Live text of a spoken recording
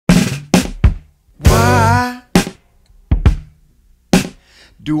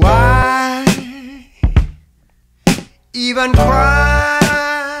Do I even cry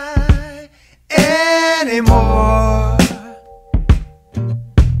anymore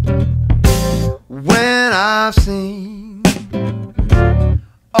when I've seen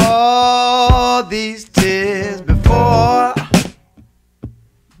all these tears before?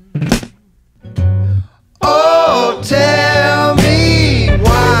 Oh, tell me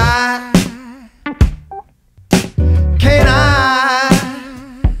why can't I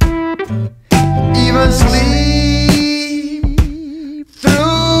even sleep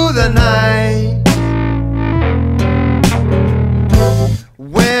through the night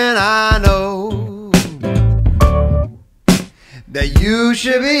when I know that you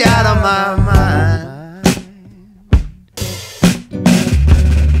should be out of my mind?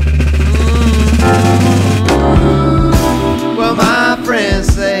 Well, my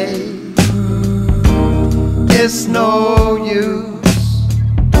friends say it's no use.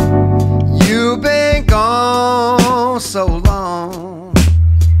 You've been gone so long.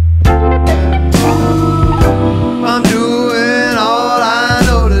 I'm doing all I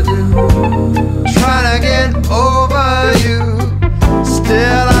know to do, trying to get over you.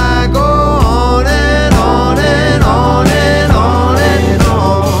 Still I go on and on and on and on and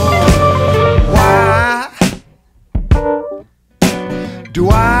on. Why do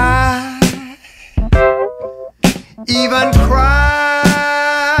I even cry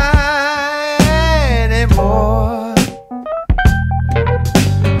anymore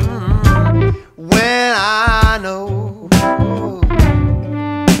when I know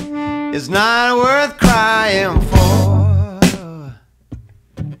it's not worth crying for?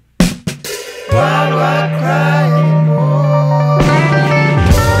 Why do I cry anymore?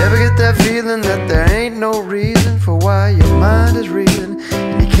 Ever get that feeling that there ain't no reason for why your mind is reading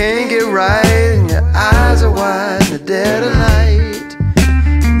and you can't get right and your eyes are wide in the dead of night,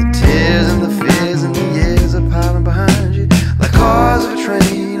 and the tears and the fears and the years are piling behind you like cars of a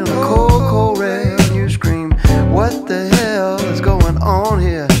train on a cold, cold rail, and you scream, what the hell is going on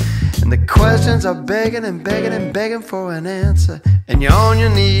here? And the questions are begging and begging and begging for an answer, and you're on your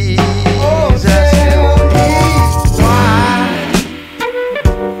knees asking, why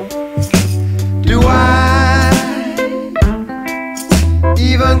do I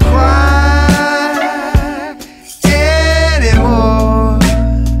even cry anymore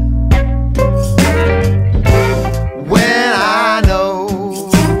when I know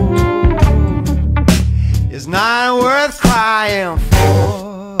it's not worth crying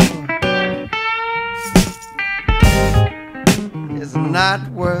for? It's not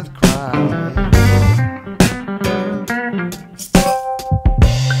worth crying.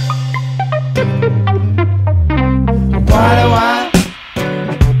 Why do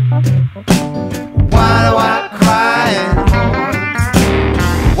I cry anymore?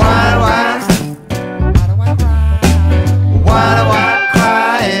 Why do I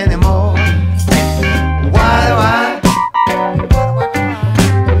cry anymore? Why do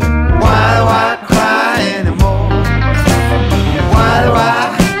I cry anymore?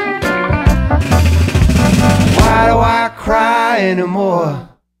 Why do I cry anymore?